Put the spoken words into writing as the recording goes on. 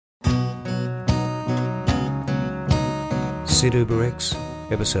Sid Uber X,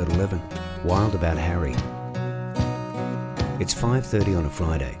 Episode 11, Wild About Harry. It's 5:30 on a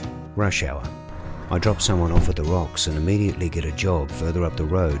Friday, rush hour. I drop someone off at the Rocks and immediately get a job further up the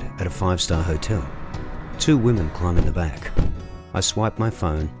road at a 5-star hotel. 2 women climb in the back. I swipe my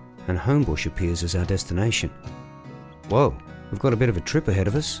phone and Homebush appears as our destination. Whoa, we've got a bit of a trip ahead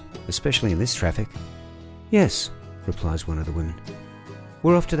of us, especially in this traffic. Yes, replies one of the women.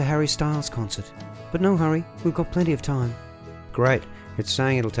 We're off to the Harry Styles concert, but no hurry, we've got plenty of time. Great, it's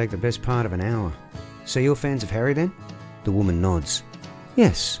saying it'll take the best part of an hour. So you're fans of Harry then? The woman nods.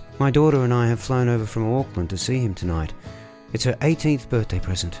 Yes, my daughter and I have flown over from Auckland to see him tonight. It's her 18th birthday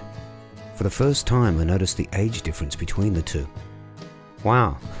present. For the first time I noticed the age difference between the two.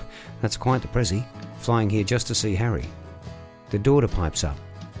 Wow, that's quite the prezi, flying here just to see Harry. The daughter pipes up.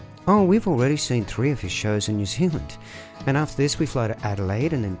 Oh, we've already seen 3 of his shows in New Zealand, and after this we fly to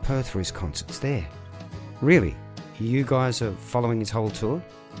Adelaide and then Perth for his concerts there. Really? You guys are following his whole tour?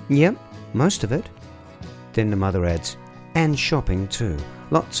 Yep, most of it. Then the mother adds, and shopping too.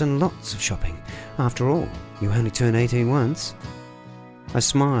 Lots and lots of shopping. After all, you only turn 18 once. I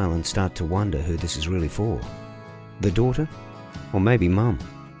smile and start to wonder who this is really for. The daughter? Or maybe mum?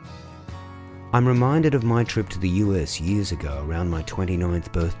 I'm reminded of my trip to the US years ago around my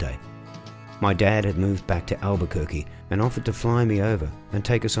 29th birthday. My dad had moved back to Albuquerque and offered to fly me over and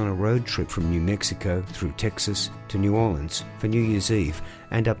take us on a road trip from New Mexico through Texas to New Orleans for New Year's Eve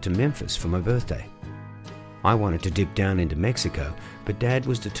and up to Memphis for my birthday. I wanted to dip down into Mexico, but Dad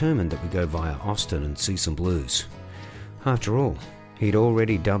was determined that we go via Austin and see some blues. After all, he'd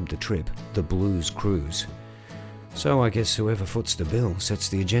already dubbed the trip the Blues Cruise. So I guess whoever foots the bill sets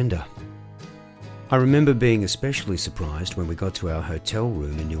the agenda. I remember being especially surprised when we got to our hotel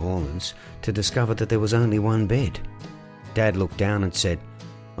room in New Orleans to discover that there was only one bed. Dad looked down and said,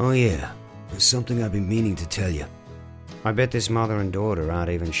 "Oh yeah, there's something I've been meaning to tell you. I bet this mother and daughter aren't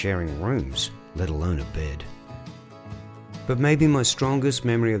even sharing rooms, let alone a bed." But maybe my strongest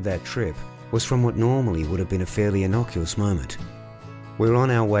memory of that trip was from what normally would have been a fairly innocuous moment. We're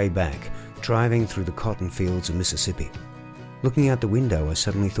on our way back, driving through the cotton fields of Mississippi. Looking out the window, I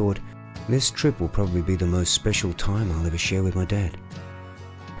suddenly thought, this trip will probably be the most special time I'll ever share with my dad.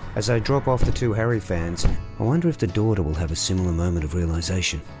 As I drop off the 2 Harry fans, I wonder if the daughter will have a similar moment of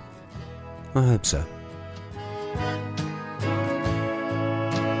realization. I hope so.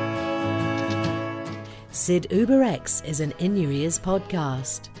 Sid Uber X is an In Your Ears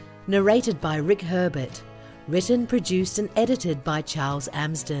podcast. Narrated by Rick Herbert. Written, produced and edited by Charles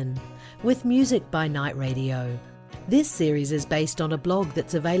Amsden. With music by Night Radio. This series is based on a blog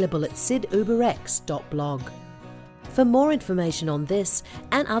that's available at siduberx.blog. For more information on this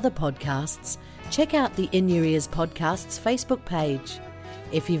and other podcasts, check out the In Your Ears Podcasts Facebook page.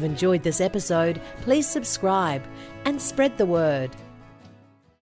 If you've enjoyed this episode, please subscribe and spread the word.